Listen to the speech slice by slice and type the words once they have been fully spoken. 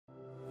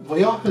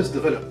Vayyar has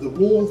developed the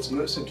world's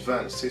most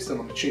advanced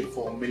system on a chip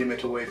for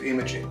mmWave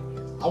imaging.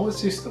 Our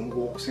system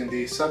works in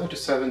the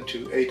 77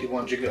 to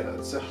 81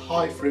 GHz, a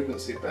high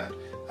frequency band,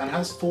 and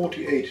has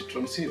 48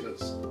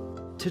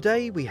 transceivers.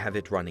 Today we have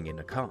it running in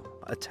a car,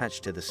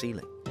 attached to the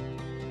ceiling.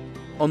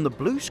 On the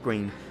blue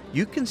screen,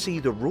 you can see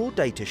the raw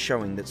data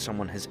showing that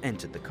someone has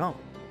entered the car.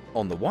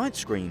 On the white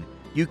screen,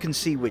 you can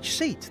see which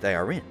seat they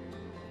are in.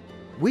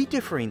 We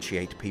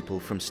differentiate people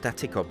from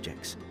static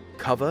objects,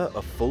 cover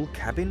a full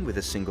cabin with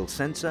a single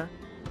sensor,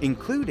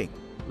 including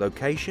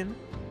location,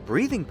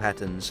 breathing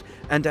patterns,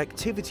 and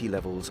activity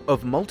levels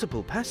of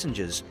multiple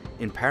passengers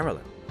in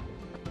parallel.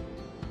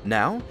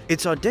 Now,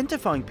 it's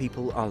identifying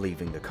people are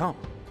leaving the car.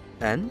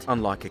 And,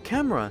 unlike a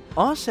camera,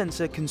 our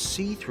sensor can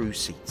see through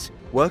seats,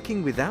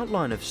 working without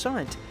line of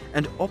sight,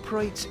 and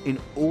operates in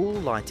all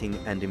lighting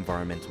and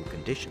environmental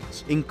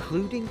conditions,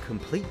 including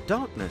complete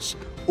darkness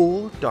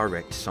or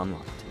direct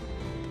sunlight.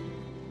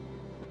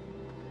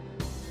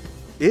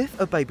 If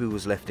a baby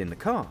was left in the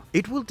car,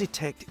 it will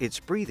detect its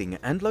breathing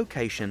and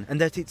location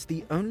and that it's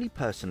the only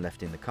person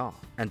left in the car.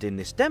 And in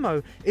this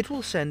demo, it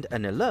will send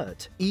an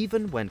alert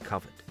even when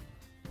covered.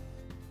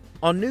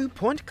 Our new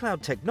point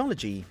cloud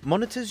technology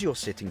monitors your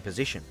sitting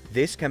position.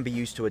 This can be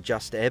used to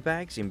adjust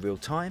airbags in real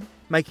time,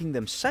 making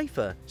them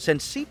safer, send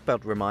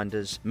seatbelt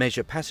reminders,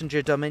 measure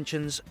passenger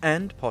dimensions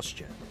and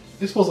posture.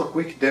 This was a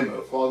quick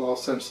demo of what our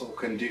sensor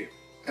can do,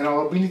 and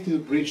our ability to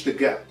bridge the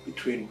gap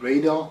between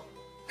radar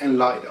and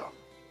LiDar.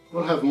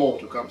 We'll have more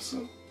to come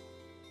soon.